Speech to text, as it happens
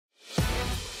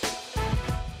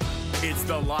It's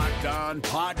the Locked On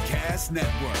Podcast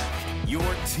Network, your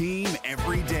team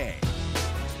every day.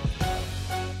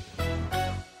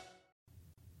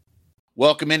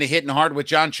 Welcome into Hittin Hard with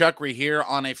John Chuckery here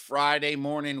on a Friday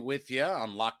morning with you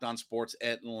on Locked On Sports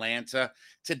Atlanta.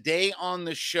 Today on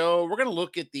the show, we're going to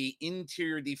look at the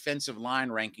interior defensive line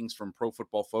rankings from Pro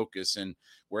Football Focus and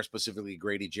where specifically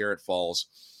Grady Jarrett falls.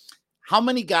 How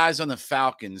many guys on the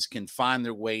Falcons can find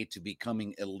their way to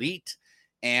becoming elite?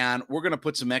 And we're going to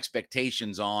put some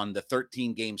expectations on the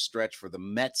 13-game stretch for the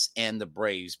Mets and the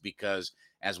Braves because,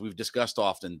 as we've discussed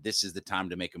often, this is the time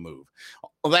to make a move.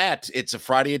 Well, it's a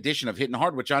Friday edition of Hittin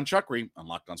Hard with John Chuckery on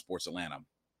Locked On Sports Atlanta.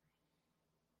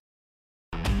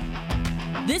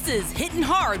 This is Hittin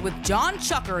Hard with John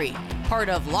Chuckery, part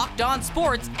of Locked On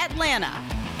Sports Atlanta.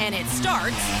 And it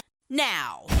starts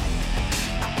now.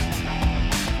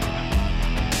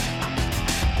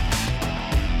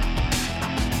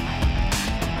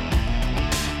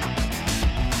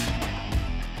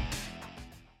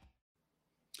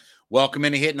 Welcome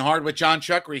into Hittin Hard with John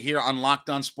Chuckery here on Locked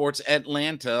On Sports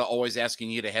Atlanta. Always asking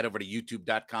you to head over to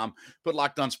youtube.com, put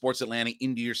Locked On Sports Atlanta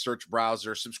into your search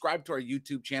browser, subscribe to our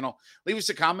YouTube channel, leave us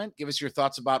a comment, give us your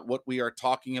thoughts about what we are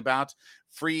talking about.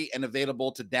 Free and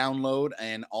available to download,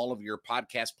 and all of your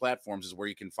podcast platforms is where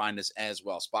you can find us as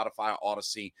well. Spotify,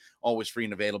 Odyssey, always free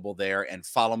and available there. And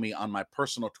follow me on my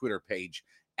personal Twitter page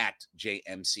at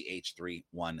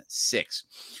JMCH316.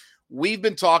 We've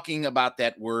been talking about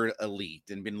that word elite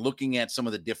and been looking at some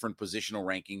of the different positional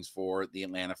rankings for the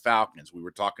Atlanta Falcons. We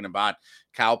were talking about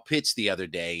Kyle Pitts the other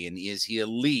day, and is he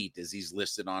elite as he's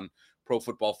listed on Pro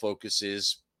Football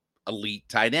Focus's elite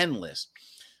tight end list.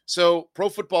 So Pro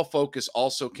Football Focus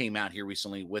also came out here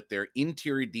recently with their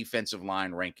interior defensive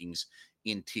line rankings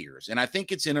in tiers. And I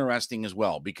think it's interesting as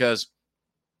well because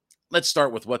let's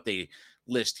start with what they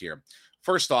list here.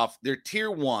 First off, their tier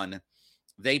one,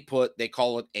 they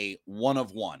call it a one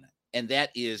of one, and that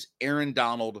is Aaron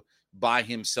Donald by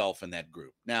himself in that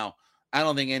group. Now, I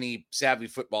don't think any savvy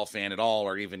football fan at all,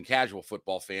 or even casual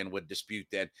football fan, would dispute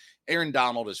that Aaron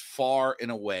Donald is far and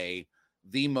away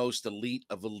the most elite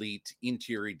of elite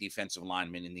interior defensive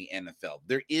linemen in the NFL.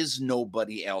 There is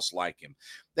nobody else like him.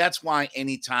 That's why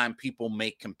anytime people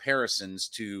make comparisons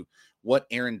to what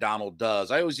Aaron Donald does,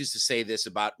 I always used to say this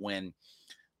about when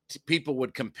people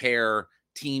would compare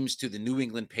teams to the New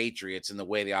England Patriots and the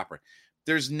way they operate.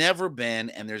 There's never been,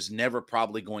 and there's never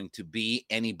probably going to be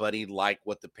anybody like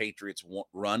what the Patriots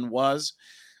run was.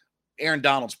 Aaron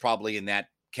Donald's probably in that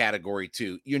category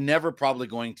too. You're never probably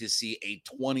going to see a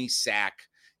 20-sack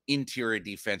interior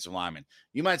defensive lineman.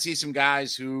 You might see some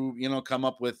guys who, come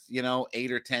up with,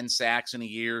 8 or 10 sacks in a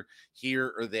year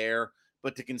here or there,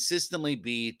 but to consistently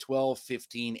be 12,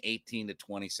 15, 18 to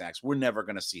 20 sacks, we're never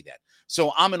going to see that.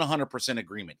 So I'm in 100%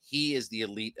 agreement. He is the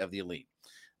elite of the elite.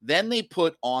 Then they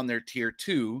put on their tier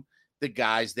two the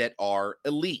guys that are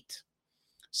elite.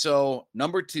 So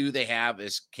number 2 they have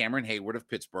is Cameron Hayward of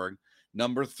Pittsburgh.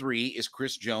 Number 3 is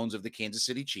Chris Jones of the Kansas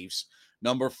City Chiefs.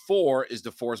 Number 4 is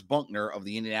DeForest Buckner of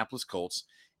the Indianapolis Colts.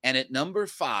 And at number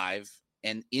 5,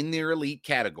 and in their elite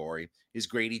category, is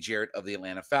Grady Jarrett of the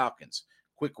Atlanta Falcons.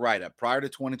 Quick write-up. Prior to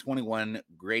 2021,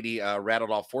 Grady rattled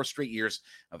off 4 straight years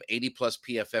of 80-plus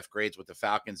PFF grades with the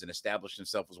Falcons and established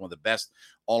himself as one of the best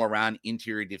all-around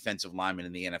interior defensive linemen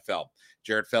in the NFL.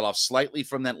 Jarrett fell off slightly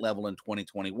from that level in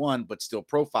 2021, but still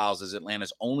profiles as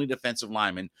Atlanta's only defensive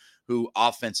lineman who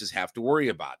offenses have to worry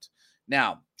about.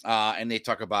 Now, and they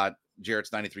talk about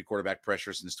Jarrett's 93 quarterback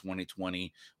pressure since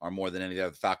 2020 are more than any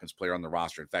other Falcons player on the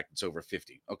roster. In fact, it's over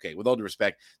 50. Okay, with all due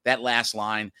respect, that last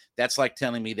line, that's like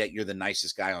telling me that you're the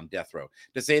nicest guy on death row.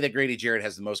 To say that Grady Jarrett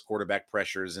has the most quarterback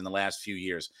pressures in the last few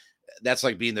years, that's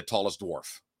like being the tallest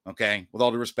dwarf. Okay, with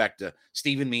all due respect to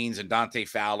Stephen Means and Dante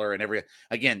Fowler and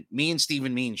again, me and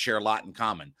Stephen Means share a lot in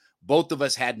common. Both of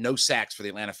us had no sacks for the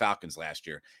Atlanta Falcons last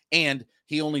year, and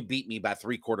he only beat me by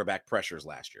 3 quarterback pressures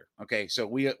last year. Okay, so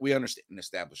we understand and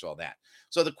establish all that.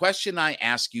 So the question I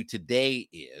ask you today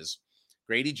is,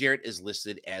 Grady Jarrett is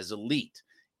listed as elite.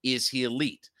 Is he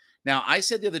elite? Now, I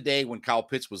said the other day when Kyle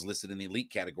Pitts was listed in the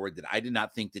elite category that I did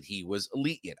not think that he was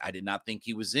elite yet. I did not think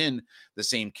he was in the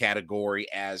same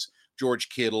category as George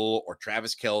Kittle or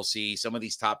Travis Kelce, some of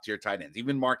these top-tier tight ends,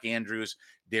 even Mark Andrews,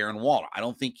 Darren Waller. I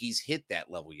don't think he's hit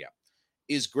that level yet.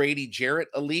 Is Grady Jarrett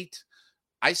elite?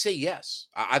 I say yes.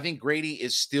 I think Grady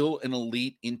is still an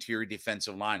elite interior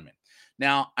defensive lineman.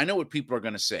 Now, I know what people are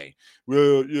going to say.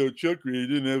 Well, Chuckery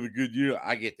didn't have a good year.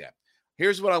 I get that.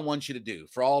 Here's what I want you to do.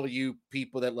 For all of you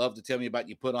people that love to tell me about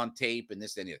you put on tape and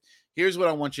this and that. Here's what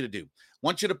I want you to do. I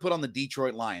want you to put on the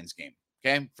Detroit Lions game,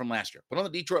 okay, from last year. Put on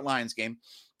the Detroit Lions game.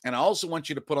 And I also want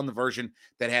you to put on the version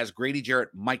that has Grady Jarrett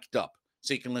mic'd up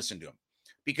so you can listen to him.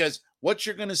 Because what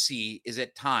you're going to see is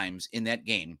at times in that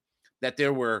game that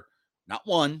there were not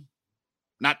one,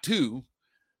 not two,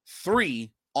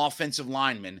 three offensive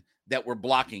linemen that were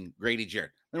blocking Grady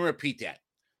Jarrett. Let me repeat that.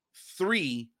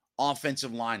 3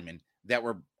 offensive linemen that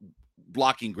were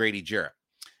blocking Grady Jarrett.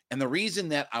 And the reason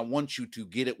that I want you to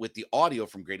get it with the audio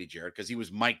from Grady Jarrett, because he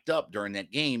was mic'd up during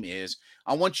that game, is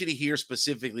I want you to hear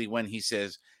specifically when he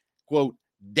says, quote,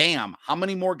 damn, how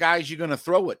many more guys you going to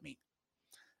throw at me?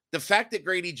 The fact that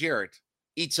Grady Jarrett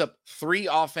eats up 3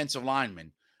 offensive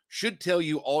linemen should tell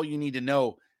you all you need to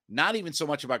know, not even so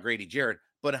much about Grady Jarrett,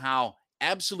 but how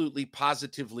absolutely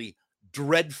positively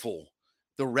dreadful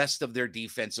the rest of their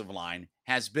defensive line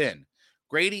has been.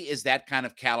 Grady is that kind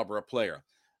of caliber of player.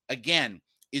 Again,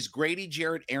 is Grady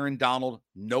Jarrett Aaron Donald?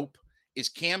 Nope. Is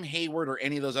Cam Hayward or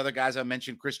any of those other guys I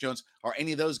mentioned, Chris Jones, are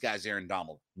any of those guys Aaron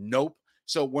Donald? Nope.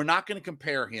 So we're not going to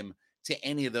compare him to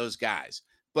any of those guys.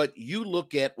 But you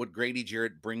look at what Grady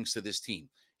Jarrett brings to this team.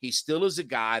 He still is a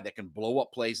guy that can blow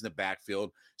up plays in the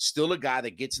backfield, still a guy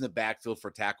that gets in the backfield for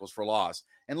tackles for loss.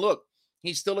 And look,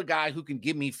 he's still a guy who can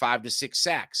give me 5 to 6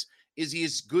 sacks. Is he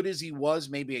as good as he was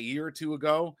maybe a year or two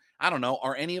ago? I don't know.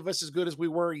 Are any of us as good as we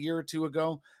were a year or two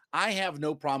ago? I have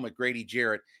no problem with Grady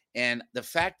Jarrett. And the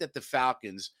fact that the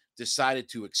Falcons decided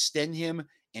to extend him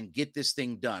and get this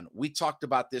thing done. We talked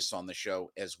about this on the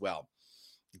show as well.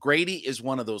 Grady is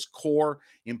one of those core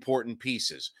important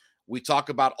pieces. We talk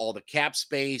about all the cap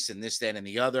space and this, that, and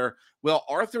the other. Well,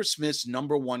 Arthur Smith's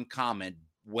number one comment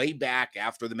way back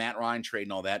after the Matt Ryan trade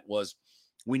and all that was,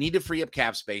 we need to free up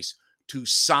cap space to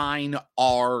sign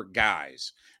our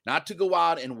guys, not to go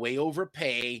out and way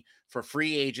overpay for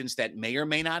free agents that may or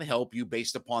may not help you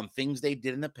based upon things they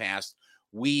did in the past.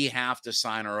 We have to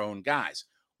sign our own guys.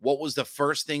 What was the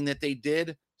first thing that they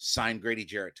did? Sign Grady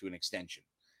Jarrett to an extension.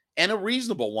 And a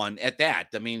reasonable one at that.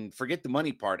 I mean, forget the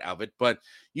money part of it, but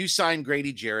you signed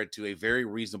Grady Jarrett to a very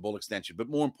reasonable extension. But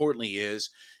more importantly is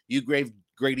you gave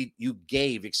Grady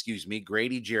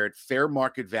Jarrett fair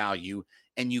market value,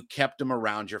 and you kept him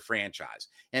around your franchise.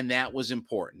 And that was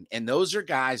important. And those are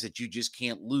guys that you just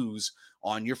can't lose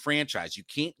on your franchise. You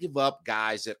can't give up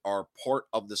guys that are part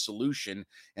of the solution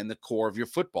and the core of your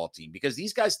football team, because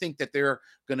these guys think that they're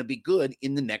going to be good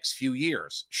in the next few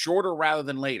years, shorter rather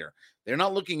than later. They're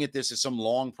not looking at this as some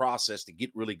long process to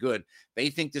get really good. They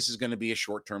think this is going to be a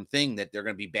short-term thing, that they're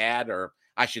going to be bad, or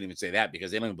I shouldn't even say that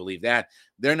because they don't even believe that.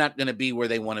 They're not going to be where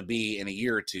they want to be in a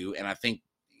year or two. And I think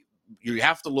you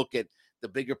have to look at the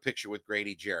bigger picture with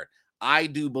Grady Jarrett. I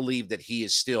do believe that he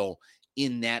is still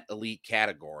in that elite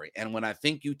category. And when I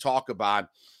think you talk about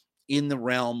in the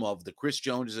realm of the Chris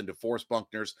Joneses and DeForest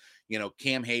Buckners,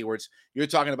 Cam Haywards, you're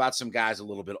talking about some guys a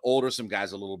little bit older, some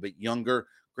guys a little bit younger.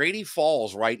 Grady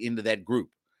falls right into that group.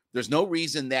 There's no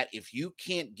reason that if you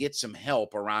can't get some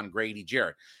help around Grady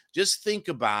Jarrett, just think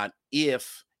about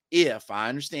if I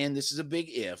understand this is a big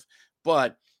if,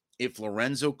 but if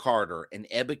Lorenzo Carter and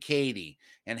Ebiketie,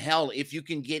 and hell, if you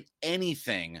can get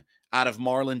anything out of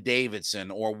Marlon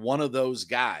Davidson or one of those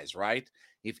guys, right?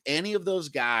 If any of those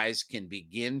guys can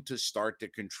begin to start to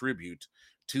contribute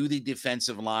to the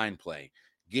defensive line play,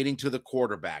 getting to the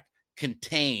quarterback,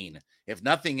 contain, if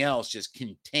nothing else, just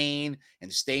contain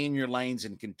and stay in your lanes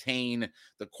and contain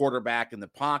the quarterback in the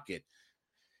pocket.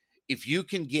 If you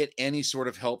can get any sort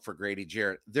of help for Grady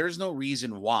Jarrett, there's no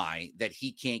reason why that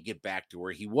he can't get back to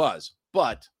where he was.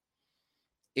 But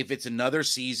if it's another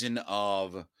season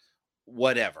of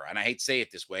whatever, and I hate to say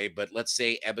it this way, but let's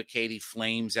say Ebiketie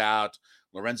flames out,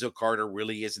 Lorenzo Carter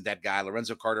really isn't that guy.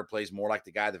 Lorenzo Carter plays more like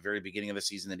the guy at the very beginning of the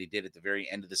season than he did at the very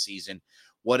end of the season.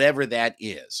 Whatever that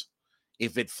is,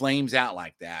 if it flames out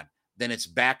like that, then it's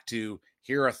back to,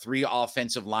 here are 3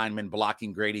 offensive linemen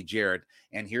blocking Grady Jarrett,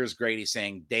 and here's Grady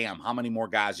saying, damn, how many more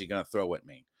guys are you going to throw at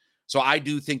me? So I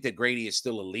do think that Grady is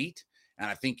still elite, and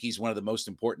I think he's one of the most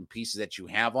important pieces that you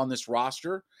have on this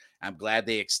roster. I'm glad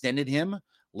they extended him.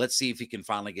 Let's see if he can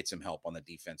finally get some help on the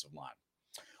defensive line.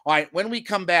 All right, when we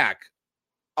come back,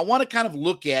 I want to kind of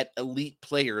look at elite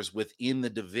players within the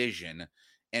division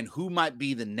and who might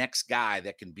be the next guy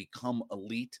that can become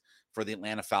elite for the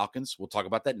Atlanta Falcons. We'll talk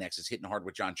about that next. It's Hittin' Hard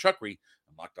with John Chuckery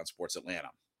on Locked On Sports Atlanta.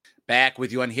 Back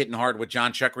with you on Hittin' Hard with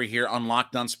John Chuckery here on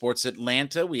Locked On Sports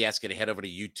Atlanta. We ask you to head over to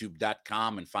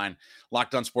youtube.com and find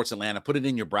Locked On Sports Atlanta. Put it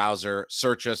in your browser,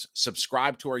 search us,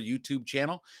 subscribe to our YouTube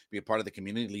channel, be a part of the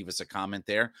community, leave us a comment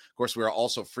there. Of course, we are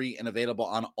also free and available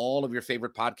on all of your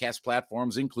favorite podcast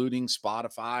platforms, including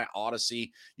Spotify,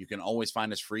 Odyssey. You can always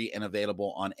find us free and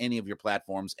available on any of your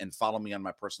platforms, and follow me on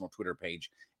my personal Twitter page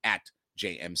at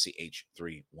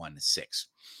JMCH316.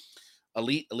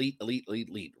 Elite, elite, elite, elite,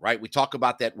 elite, right? We talk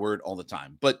about that word all the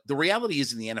time. But the reality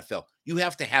is in the NFL, you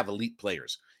have to have elite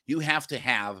players. You have to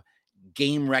have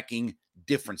game-wrecking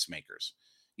difference makers.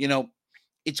 You know,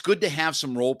 it's good to have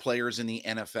some role players in the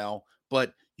NFL,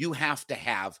 but you have to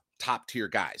have top-tier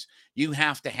guys. You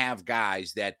have to have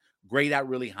guys that grade out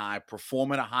really high,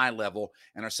 perform at a high level,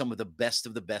 and are some of the best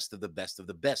of the best of the best of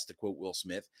the best, to quote Will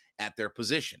Smith, at their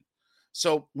position.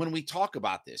 So when we talk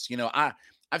about this,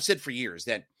 I've said for years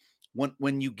that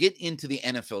when you get into the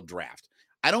NFL draft,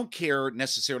 I don't care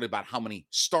necessarily about how many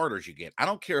starters you get. I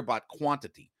don't care about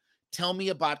quantity. Tell me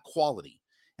about quality.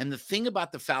 And the thing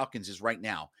about the Falcons is right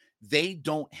now, they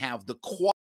don't have the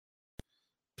quality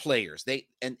players. They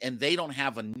don't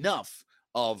have enough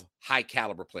of high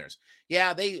caliber players.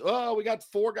 Yeah, we got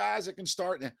 4 guys that can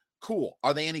start. Cool.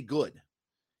 Are they any good?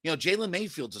 Jalen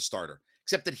Mayfield's a starter,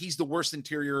 except that he's the worst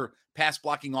interior pass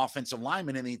blocking offensive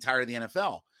lineman in the entire of the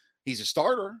NFL. He's a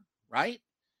starter, right?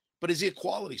 But is he a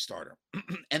quality starter?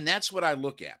 And that's what I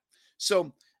look at.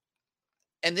 So,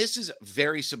 and this is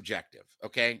very subjective,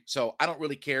 okay? So I don't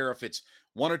really care if it's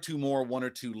 1 or 2 more, 1 or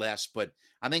 2 less, but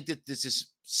I think that this is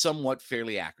somewhat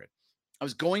fairly accurate. I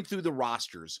was going through the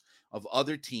rosters of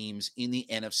other teams in the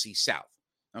NFC South,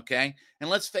 okay? And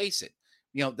let's face it,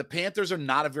 the Panthers are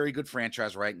not a very good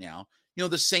franchise right now.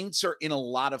 The Saints are in a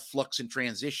lot of flux and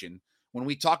transition. When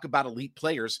we talk about elite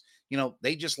players,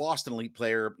 they just lost an elite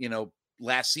player,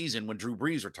 last season when Drew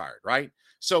Brees retired, right?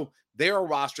 So they're a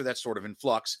roster that's sort of in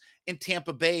flux. And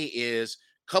Tampa Bay is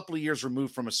a couple of years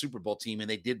removed from a Super Bowl team, and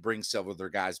they did bring several of their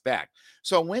guys back.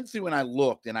 So I went through and I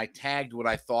looked and I tagged what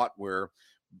I thought were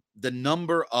the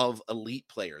number of elite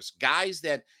players, guys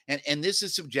that, and this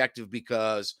is subjective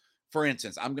because, for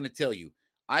instance, I'm going to tell you,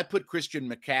 I put Christian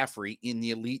McCaffrey in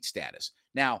the elite status.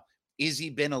 Now, is he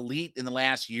been elite in the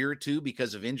last year or two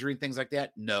because of injury and things like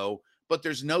that? No, but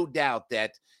there's no doubt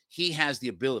that he has the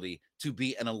ability to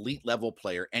be an elite level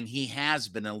player, and he has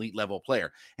been an elite level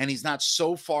player. And he's not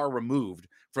so far removed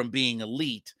from being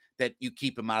elite that you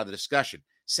keep him out of the discussion.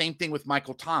 Same thing with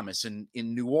Michael Thomas in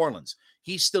New Orleans.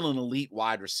 He's still an elite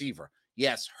wide receiver.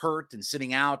 Yes, hurt and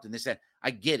sitting out and this, that.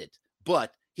 I get it,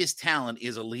 but his talent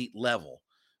is elite level.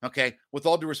 Okay, with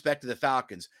all due respect to the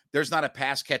Falcons, there's not a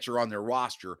pass catcher on their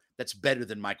roster that's better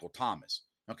than Michael Thomas.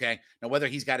 Okay, now whether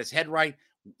he's got his head right,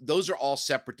 those are all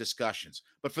separate discussions.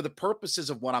 But for the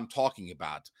purposes of what I'm talking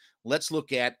about, let's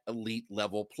look at elite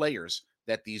level players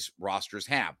that these rosters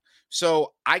have.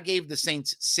 So I gave the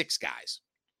Saints 6 guys.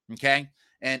 Okay,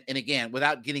 and again,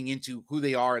 without getting into who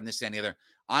they are and this and the other,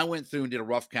 I went through and did a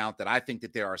rough count that I think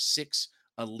that there are 6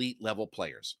 elite level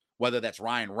players, whether that's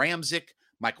Ryan Ramczyk,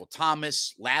 Michael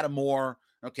Thomas, Lattimore,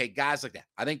 okay, guys like that.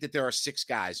 I think that there are 6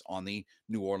 guys on the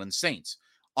New Orleans Saints.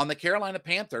 On the Carolina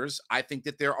Panthers, I think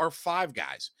that there are 5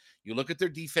 guys. You look at their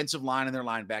defensive line and their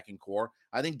linebacking core,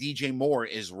 I think DJ Moore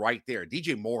is right there.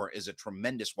 DJ Moore is a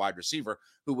tremendous wide receiver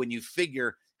who, when you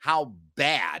figure how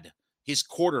bad his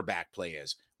quarterback play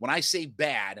is, when I say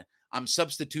bad, I'm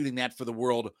substituting that for the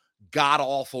word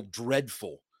god-awful,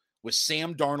 dreadful, with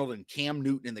Sam Darnold and Cam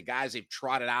Newton and the guys they've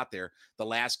trotted out there the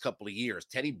last couple of years.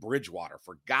 Teddy Bridgewater,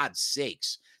 for God's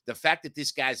sakes. The fact that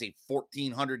this guy's a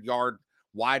 1,400-yard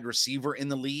wide receiver in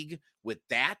the league with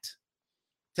that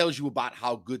tells you about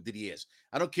how good that he is.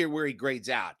 I don't care where he grades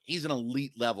out. He's an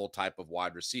elite level type of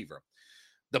wide receiver.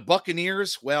 The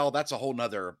Buccaneers, well, that's a whole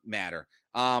nother matter.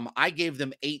 I gave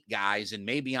them 8 guys, and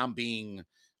maybe I'm being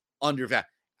undervalued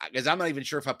because I'm not even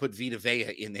sure if I put Vita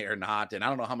Vea in there or not, and I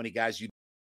don't know how many guys you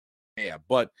have,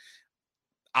 but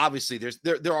obviously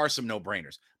there are some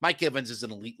no-brainers. Mike Evans is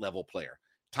an elite level player.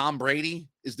 Tom Brady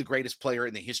is the greatest player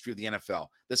in the history of the NFL,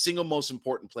 the single most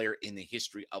important player in the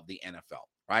history of the NFL,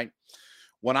 right?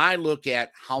 When I look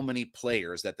at how many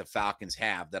players that the Falcons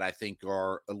have that I think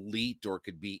are elite or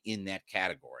could be in that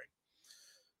category,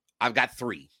 I've got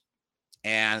 3,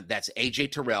 and that's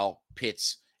AJ Terrell,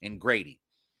 Pitts, and Grady.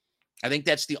 I think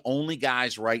that's the only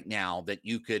guys right now that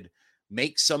you could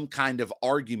make some kind of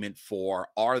argument for.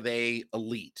 Are they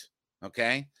elite?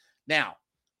 Okay. Now,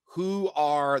 who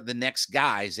are the next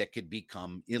guys that could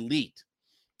become elite?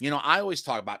 I always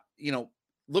talk about,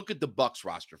 look at the Bucs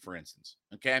roster, for instance.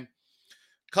 Okay. A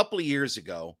couple of years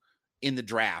ago in the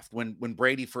draft, when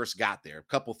Brady first got there,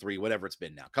 whatever it's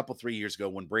been now, 3 years ago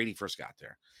when Brady first got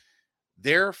there,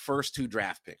 their first 2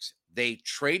 draft picks, they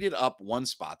traded up one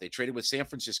spot. They traded with San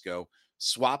Francisco,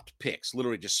 swapped picks,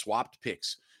 literally just swapped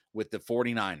picks with the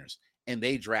 49ers, and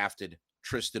they drafted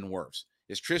Tristan Wirfs.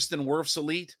 Is Tristan Wirfs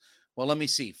elite? Well, let me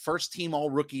see. First team all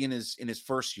rookie in his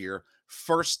first year,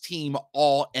 first team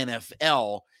all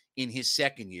NFL in his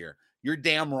second year. You're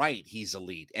damn right he's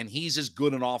elite, and he's as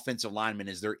good an offensive lineman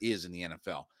as there is in the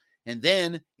NFL. And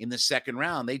then in the second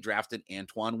round, they drafted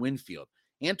Antoine Winfield.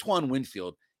 Antoine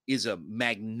Winfield is a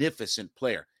magnificent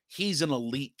player. He's an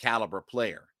elite caliber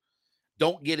player.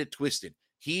 Don't get it twisted.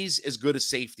 He's as good a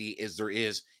safety as there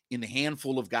is in the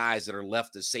handful of guys that are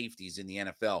left as safeties in the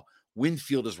NFL.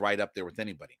 Winfield is right up there with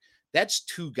anybody. That's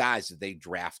two guys that they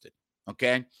drafted,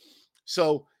 okay?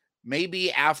 So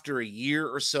maybe after a year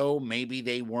or so, maybe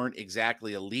they weren't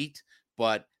exactly elite,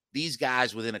 but these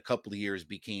guys within a couple of years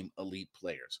became elite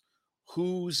players.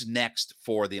 Who's next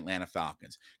for the Atlanta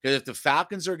Falcons? Because if the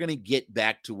Falcons are going to get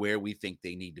back to where we think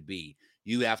they need to be,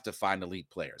 you have to find elite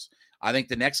players. I think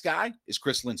the next guy is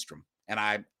Chris Lindstrom. And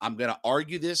I'm going to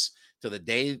argue this to the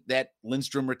day that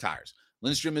Lindstrom retires.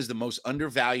 Lindstrom is the most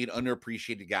undervalued,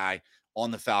 underappreciated guy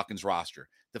on the Falcons roster.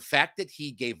 The fact that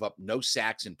he gave up no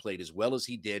sacks and played as well as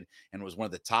he did and was one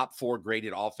of the top 4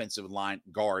 graded offensive line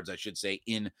guards, I should say,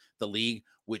 in the league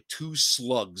with 2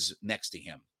 slugs next to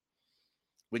him.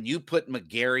 When you put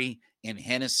McGarry and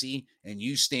Hennessy and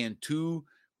you stand 2,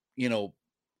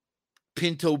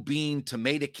 pinto bean,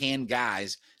 tomato can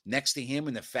guys next to him,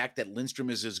 and the fact that Lindstrom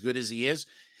is as good as he is,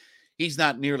 he's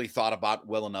not nearly thought about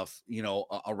well enough,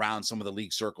 around some of the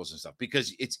league circles and stuff,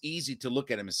 because it's easy to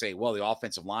look at him and say, well, the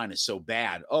offensive line is so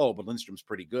bad. Oh, but Lindstrom's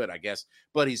pretty good, I guess.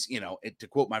 But he's, to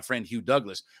quote my friend Hugh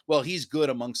Douglas, well, he's good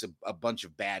amongst a bunch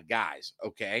of bad guys.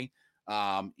 Okay.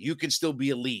 You can still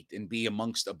be elite and be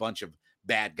amongst a bunch of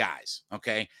bad guys.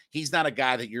 Okay. He's not a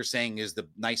guy that you're saying is the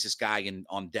nicest guy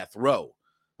on death row.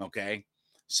 Okay.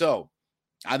 So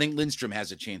I think Lindstrom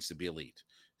has a chance to be elite.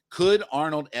 Could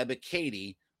Arnold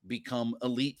Ebiketie become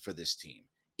elite for this team?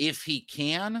 If he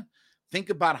can, think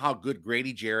about how good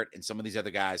Grady, Jarrett, and some of these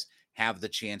other guys have the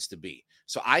chance to be.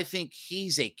 So I think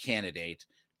he's a candidate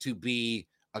to be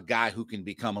a guy who can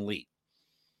become elite.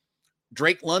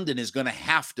 Drake London is going to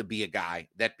have to be a guy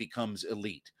that becomes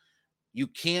elite. You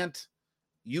can't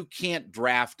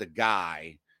draft a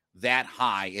guy that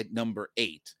high at number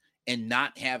 8 and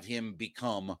not have him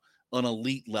become an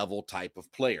elite level type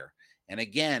of player. And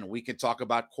again, we could talk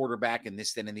about quarterback and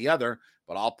this, then, and the other,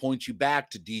 but I'll point you back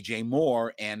to DJ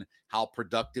Moore and how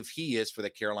productive he is for the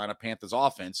Carolina Panthers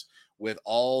offense with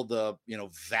all the,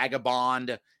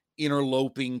 vagabond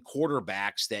interloping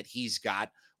quarterbacks that he's got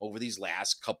over these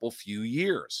last few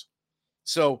years.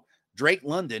 So Drake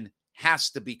London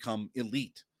has to become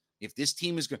elite. If this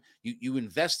team is going, you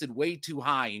invested way too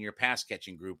high in your pass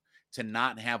catching group to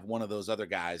not have one of those other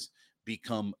guys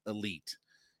become elite.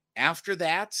 After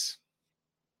that,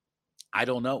 I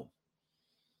don't know.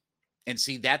 And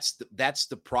see, that's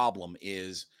the problem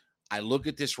is I look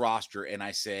at this roster and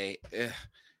I say,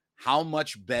 how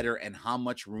much better and how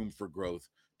much room for growth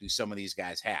do some of these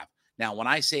guys have? Now, when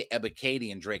I say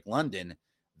Ebiketie and Drake London,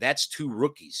 that's 2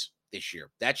 rookies this year.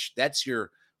 That's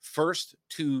your first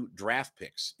 2 draft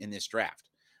picks in this draft.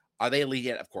 Are they elite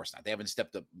yet? Of course not. They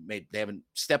haven't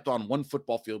stepped on one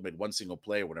football field, made one single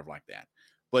play or whatever like that.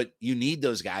 But you need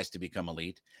those guys to become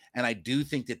elite. And I do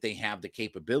think that they have the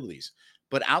capabilities.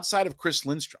 But outside of Chris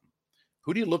Lindstrom,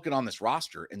 who do you look at on this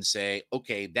roster and say,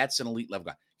 okay, that's an elite level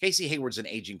guy? Casey Hayward's an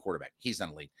aging quarterback. He's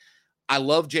not elite. I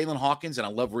love Jalen Hawkins and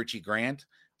I love Richie Grant.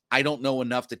 I don't know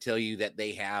enough to tell you that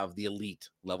they have the elite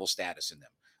level status in them.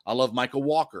 I love Michael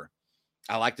Walker.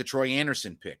 I like the Troy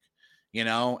Anderson pick,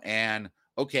 and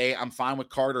okay, I'm fine with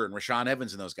Carter and Rashaan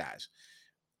Evans and those guys.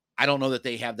 I don't know that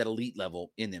they have that elite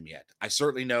level in them yet. I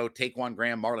certainly know Taquan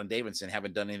Graham, Marlon Davidson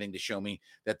haven't done anything to show me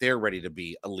that they're ready to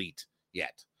be elite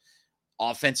yet.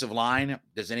 Offensive line,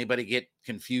 does anybody get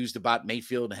confused about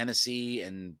Mayfield, Hennessy,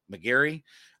 and McGarry?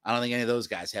 I don't think any of those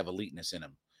guys have eliteness in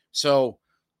them. So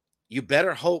you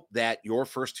better hope that your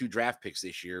first 2 draft picks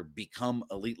this year become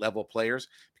elite level players,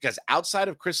 because outside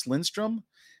of Chris Lindstrom,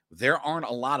 there aren't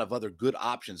a lot of other good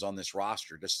options on this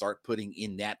roster to start putting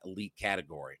in that elite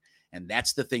category. And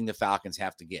that's the thing the Falcons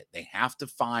have to get. They have to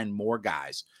find more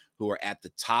guys who are at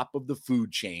the top of the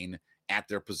food chain at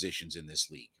their positions in this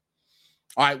league.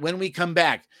 All right, when we come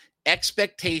back,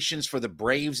 expectations for the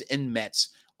Braves and Mets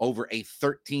over a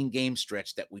 13-game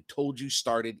stretch that we told you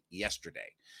started yesterday.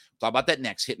 Talk about that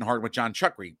next. Hittin' Hard with John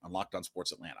Chuckery on Locked On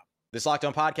Sports Atlanta. This Locked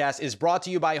On podcast is brought to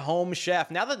you by Home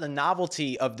Chef. Now that the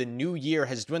novelty of the new year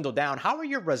has dwindled down, how are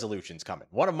your resolutions coming?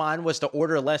 One of mine was to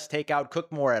order less takeout,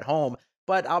 cook more at home.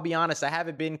 But I'll be honest, I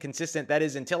haven't been consistent. That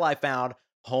is until I found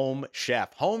Home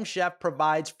Chef. Home Chef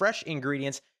provides fresh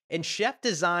ingredients and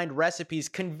chef-designed recipes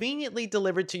conveniently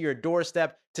delivered to your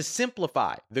doorstep to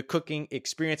simplify the cooking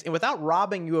experience and without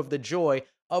robbing you of the joy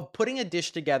of putting a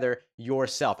dish together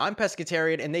yourself. I'm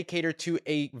pescatarian and they cater to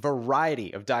a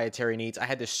variety of dietary needs. I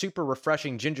had this super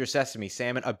refreshing ginger sesame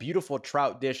salmon, a beautiful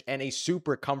trout dish, and a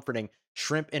super comforting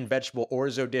shrimp and vegetable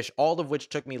orzo dish, all of which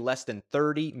took me less than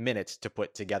 30 minutes to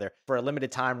put together. For a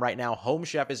limited time right now, Home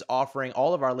Chef is offering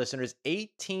all of our listeners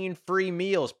 18 free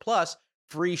meals plus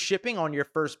free shipping on your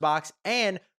first box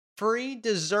and free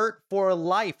dessert for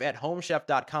life at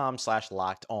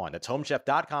homechef.com/locked-on. That's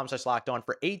homechef.com/locked-on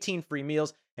for 18 free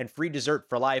meals and free dessert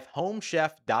for life.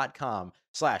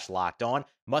 Homechef.com/locked-on.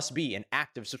 Must be an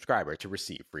active subscriber to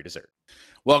receive free dessert.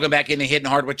 Welcome back into Hittin'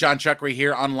 Hard with John Chuckery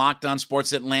here on Locked On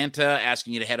Sports Atlanta,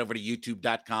 asking you to head over to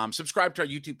youtube.com. Subscribe to our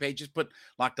YouTube page. Just put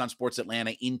Locked On Sports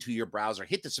Atlanta into your browser.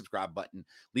 Hit the subscribe button.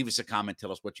 Leave us a comment.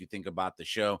 Tell us what you think about the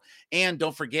show. And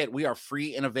don't forget, we are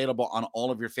free and available on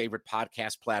all of your favorite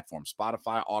podcast platforms,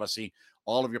 Spotify, Odyssey,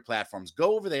 all of your platforms.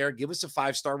 Go over there. Give us a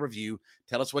 5-star review.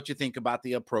 Tell us what you think about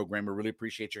the program. We really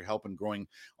appreciate your help in growing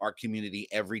our community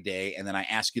every day. And then I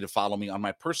ask you to follow me on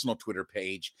my personal Twitter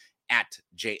page, at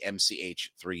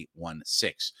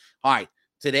JMCH316. All right,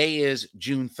 today is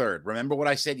June 3rd. Remember what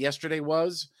I said yesterday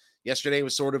was? Yesterday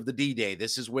was sort of the D-Day.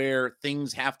 This is where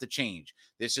things have to change.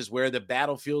 This is where the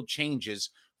battlefield changes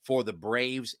for the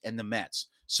Braves and the Mets.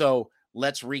 So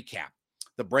let's recap.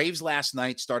 The Braves last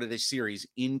night started a series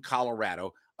in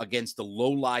Colorado against the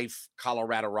low-life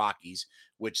Colorado Rockies,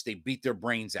 which they beat their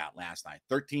brains out last night,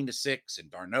 13-6, and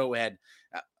d'Arnaud had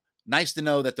nice to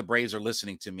know that the Braves are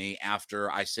listening to me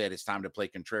after I said it's time to play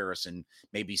Contreras and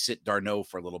maybe sit d'Arnaud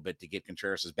for a little bit to get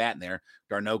Contreras' bat in there.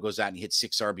 d'Arnaud goes out and hits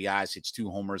 6 RBIs, hits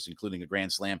 2 homers, including a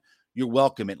grand slam. You're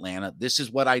welcome, Atlanta. This is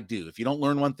what I do. If you don't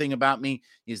learn one thing about me,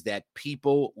 is that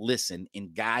people listen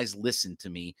and guys listen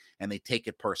to me and they take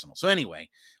it personal. So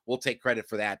anyway, we'll take credit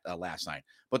for that last night.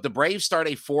 But the Braves start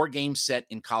a 4-game set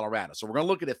in Colorado. So we're going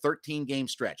to look at a 13-game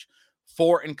stretch.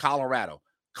 4 in Colorado.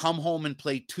 Come home and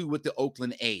play 2 with the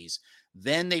Oakland A's.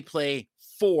 Then they play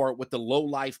 4 with the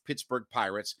low-life Pittsburgh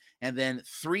Pirates, and then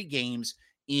 3 games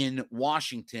in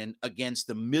Washington against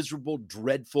the miserable,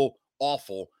 dreadful,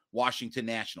 awful Washington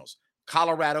Nationals.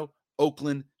 Colorado,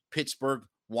 Oakland, Pittsburgh,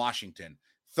 Washington.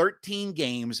 13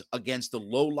 games against the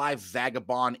low-life,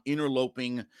 vagabond,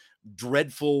 interloping,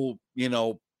 dreadful,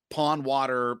 pond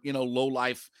water,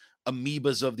 low-life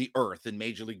amoebas of the earth in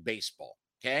Major League Baseball,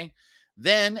 okay?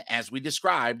 Then, as we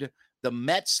described, the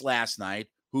Mets last night,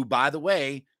 who, by the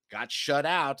way, got shut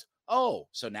out. Oh,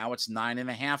 so now it's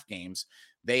 9.5 games.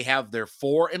 They have their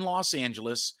 4 in Los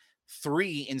Angeles,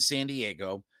 3 in San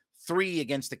Diego, 3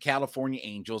 against the California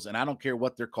Angels, and I don't care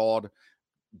what they're called.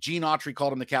 Gene Autry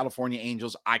called them the California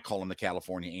Angels. I call them the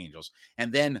California Angels.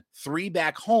 And then 3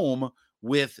 back home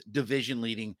with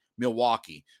division-leading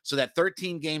Milwaukee. So that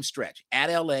 13-game stretch at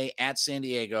LA, at San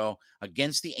Diego,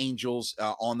 against the Angels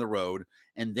on the road,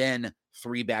 and then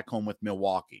 3 back home with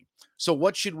Milwaukee. So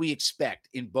what should we expect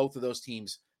in both of those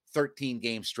teams'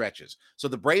 13-game stretches? So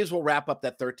the Braves will wrap up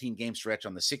that 13-game stretch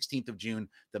on the 16th of June.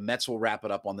 The Mets will wrap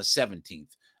it up on the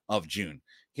 17th of June.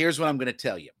 Here's what I'm going to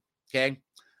tell you, okay?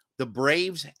 The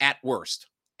Braves at worst,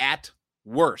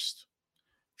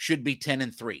 should be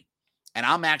 10-3. And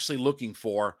I'm actually looking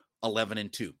for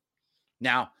 11-2.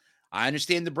 Now, I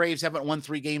understand the Braves haven't won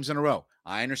 3 games in a row.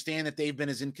 I understand that they've been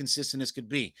as inconsistent as could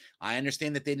be. I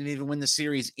understand that they didn't even win the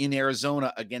series in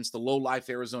Arizona against the low-life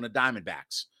Arizona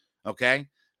Diamondbacks, okay?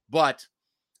 But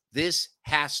this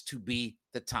has to be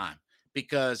the time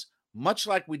because much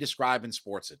like we describe in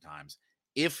sports at times,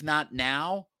 if not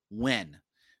now, when?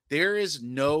 There is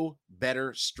no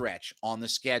better stretch on the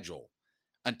schedule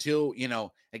until,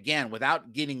 again,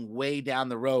 without getting way down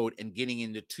the road and getting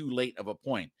into too late of a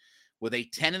point. With a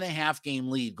 10.5 game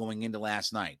lead going into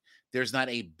last night, there's not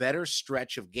a better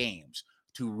stretch of games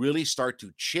to really start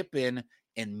to chip in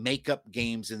and make up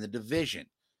games in the division,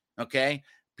 okay?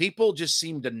 People just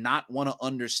seem to not want to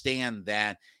understand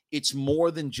that it's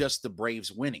more than just the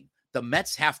Braves winning. The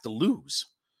Mets have to lose.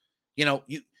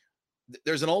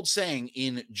 There's an old saying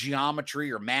in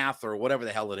geometry or math or whatever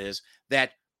the hell it is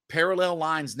that parallel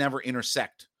lines never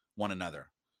intersect one another,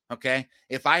 okay?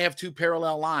 If I have 2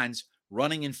 parallel lines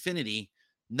running infinity,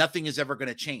 nothing is ever going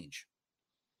to change.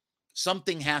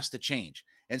 Something has to change.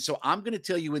 And so I'm going to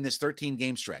tell you in this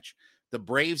 13-game stretch, the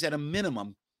Braves at a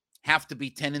minimum have to be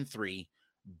 10-3,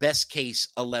 best case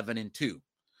 11-2.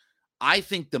 I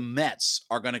think the Mets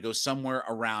are going to go somewhere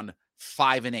around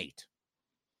 5-8.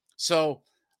 So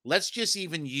let's just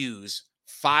even use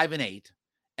 5-8.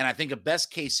 And I think a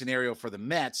best case scenario for the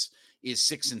Mets is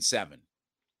 6-7.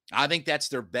 I think that's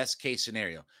their best case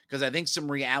scenario because I think some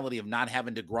reality of not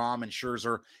having DeGrom and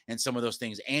Scherzer and some of those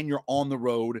things, and you're on the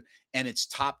road and it's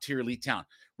top tier elite talent.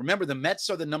 Remember, the Mets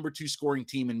are the number 2 scoring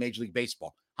team in Major League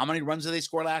Baseball. How many runs did they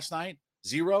score last night?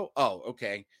 0? Oh,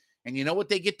 okay. And you know what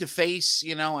they get to face,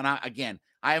 and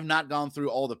I have not gone through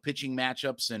all the pitching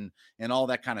matchups and all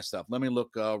that kind of stuff. Let me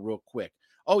look real quick.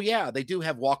 Oh, yeah, they do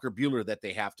have Walker Buehler that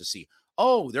they have to see.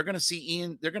 Oh, they're going to see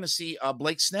Ian. They're going to see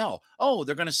Blake Snell. Oh,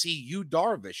 they're going to see Yu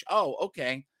Darvish. Oh,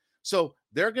 okay. So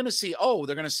they're going to see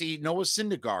Noah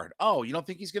Syndergaard. Oh, you don't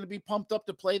think he's going to be pumped up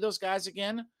to play those guys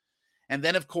again? And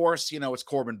then, of course, it's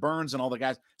Corbin Burns and all the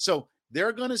guys. So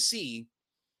they're going to see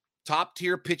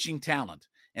top-tier pitching talent.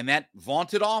 And that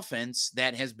vaunted offense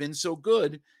that has been so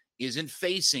good isn't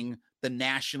facing the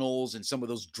Nationals and some of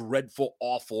those dreadful,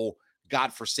 awful,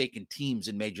 godforsaken teams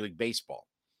in Major League Baseball.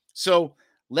 So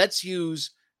let's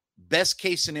use best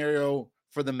case scenario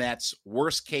for the Mets,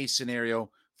 worst case scenario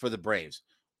for the Braves.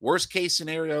 Worst case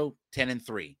scenario,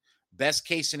 10-3. Best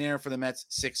case scenario for the Mets,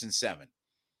 6-7.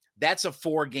 That's a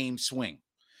 4-game swing.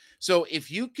 So if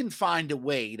you can find a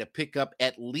way to pick up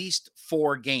at least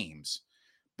 4 games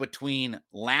between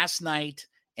last night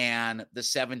and the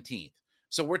 17th.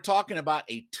 So we're talking about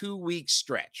a 2-week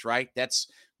stretch, right? That's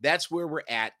where we're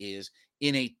at, is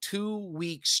in a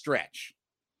 2-week stretch.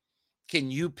 Can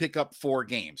you pick up 4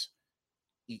 games?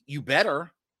 You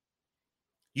better.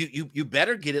 You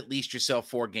better get at least yourself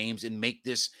 4 games and make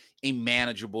this a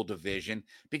manageable division.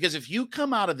 Because if you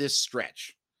come out of this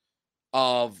stretch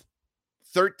of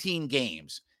 13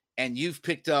 games and you've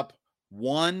picked up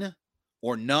 1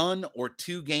 or none or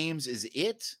 2 games is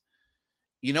it,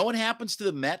 you know what happens to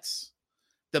the Mets?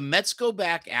 The Mets go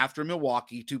back after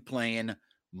Milwaukee to playing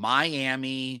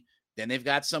Miami. Then they've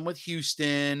got some with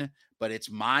Houston, but it's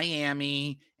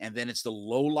Miami. And then it's the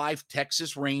low-life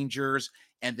Texas Rangers.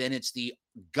 And then it's the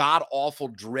god-awful,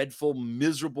 dreadful,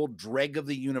 miserable dreg of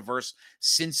the universe,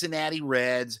 Cincinnati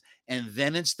Reds. And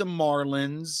then it's the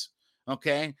Marlins.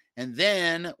 Okay. And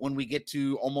then when we get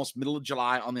to almost middle of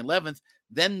July on the 11th,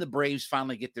 then the Braves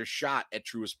finally get their shot at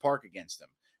Truist Park against them.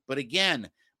 But again,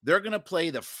 they're going to play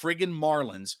the friggin'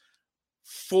 Marlins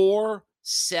 4,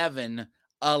 7,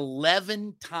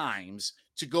 11 times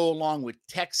to go along with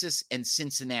Texas and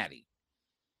Cincinnati.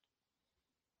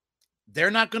 They're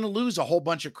not going to lose a whole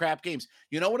bunch of crap games.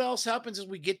 You know what else happens as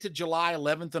we get to July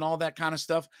 11th and all that kind of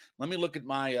stuff? Let me look at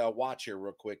my watch here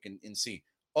real quick and see.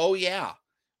 Oh, yeah.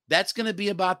 That's going to be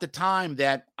about the time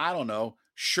that, I don't know,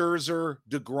 Scherzer,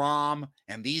 DeGrom,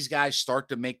 and these guys start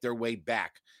to make their way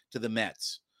back to the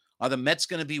Mets. Are the Mets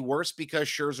going to be worse because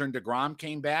Scherzer and DeGrom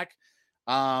came back?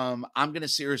 I'm going to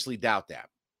seriously doubt that.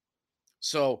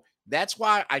 So that's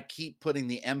why I keep putting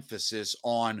the emphasis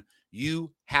on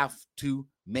you have to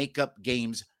make up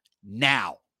games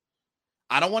now.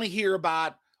 I don't want to hear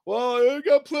about, well, I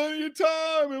got plenty of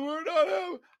time and we're not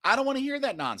having. I don't want to hear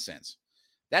that nonsense.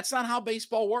 That's not how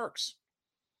baseball works.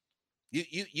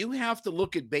 You have to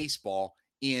look at baseball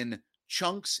in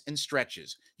chunks and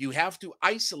stretches. You have to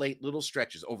isolate little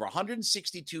stretches. Over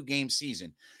 162 game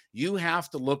season, you have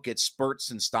to look at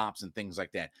spurts and stops and things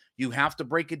like that. You have to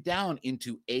break it down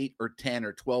into 8 or 10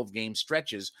 or 12 game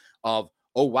stretches of,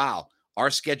 oh, wow, our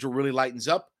schedule really lightens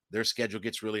up. Their schedule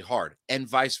gets really hard, and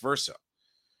vice versa.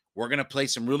 We're going to play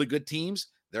some really good teams.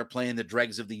 They're playing the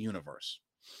dregs of the universe.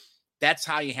 That's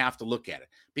how you have to look at it,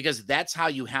 because that's how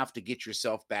you have to get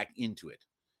yourself back into it.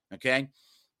 Okay.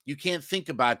 You can't think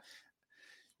about,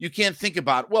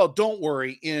 well, don't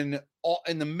worry. In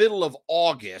the middle of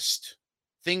August,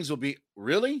 things will be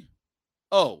really,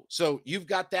 oh, so you've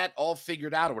got that all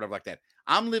figured out or whatever like that.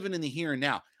 I'm living in the here and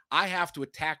now. I have to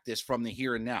attack this from the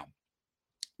here and now,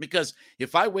 because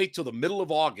if I wait till the middle of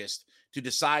August to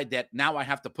decide that now I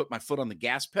have to put my foot on the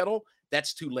gas pedal,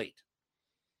 that's too late.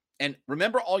 And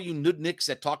remember all you nudniks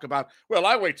that talk about, well,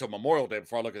 I wait till Memorial Day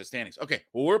before I look at the standings. Okay,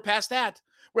 well, we're past that.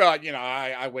 Well,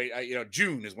 I wait,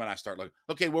 June is when I start looking.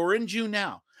 Okay, well, we're in June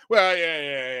now. Well,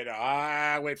 yeah,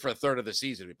 I wait for a third of the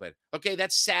season to be played. Okay,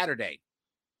 that's Saturday.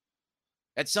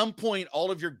 At some point, all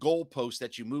of your goalposts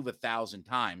that you move 1,000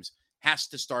 times has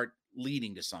to start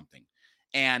leading to something.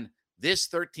 And this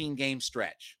 13-game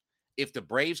stretch, if the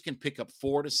Braves can pick up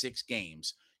 4 to 6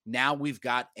 games, now we've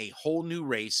got a whole new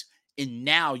race. And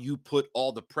now you put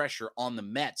all the pressure on the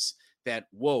Mets that,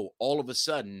 whoa, all of a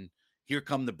sudden, here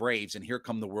come the Braves and here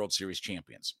come the World Series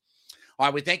champions. All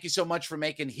right, we thank you so much for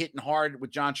making Hittin' Hard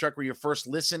with John Chuckery your first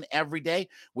listen every day.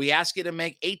 We ask you to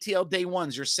make ATL Day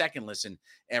Ones your second listen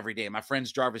every day. My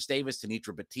friends Jarvis Davis,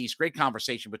 Tanitra Batiste, great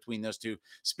conversation between those two,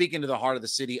 speaking to the heart of the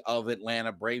city of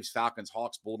Atlanta, Braves, Falcons,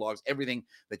 Hawks, Bulldogs, everything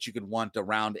that you could want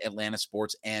around Atlanta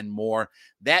sports and more.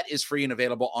 That is free and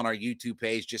available on our YouTube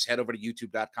page. Just head over to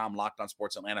youtube.com, Locked On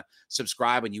Sports Atlanta,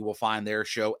 subscribe, and you will find their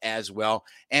show as well.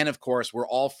 And of course, we're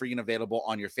all free and available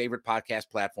on your favorite podcast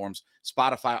platforms,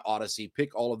 Spotify, Odyssey.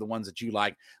 Pick all of the ones that you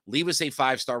like. Leave us a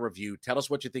 5-star review. Tell us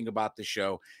what you think about the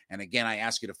show. And again, I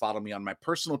ask you to follow me on my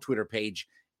personal Twitter page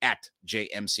at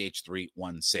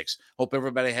JMCH316. Hope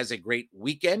everybody has a great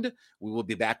weekend. We will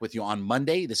be back with you on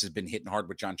Monday. This has been Hittin' Hard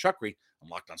with John Chuckery on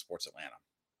Locked On Sports Atlanta.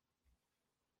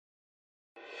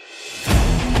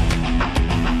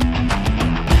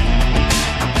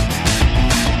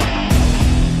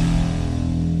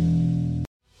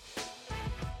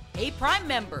 Hey, Prime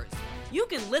members, you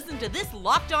can listen to this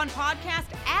Locked On podcast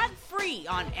ad-free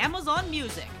on Amazon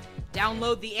Music.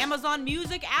 Download the Amazon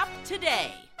Music app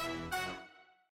today.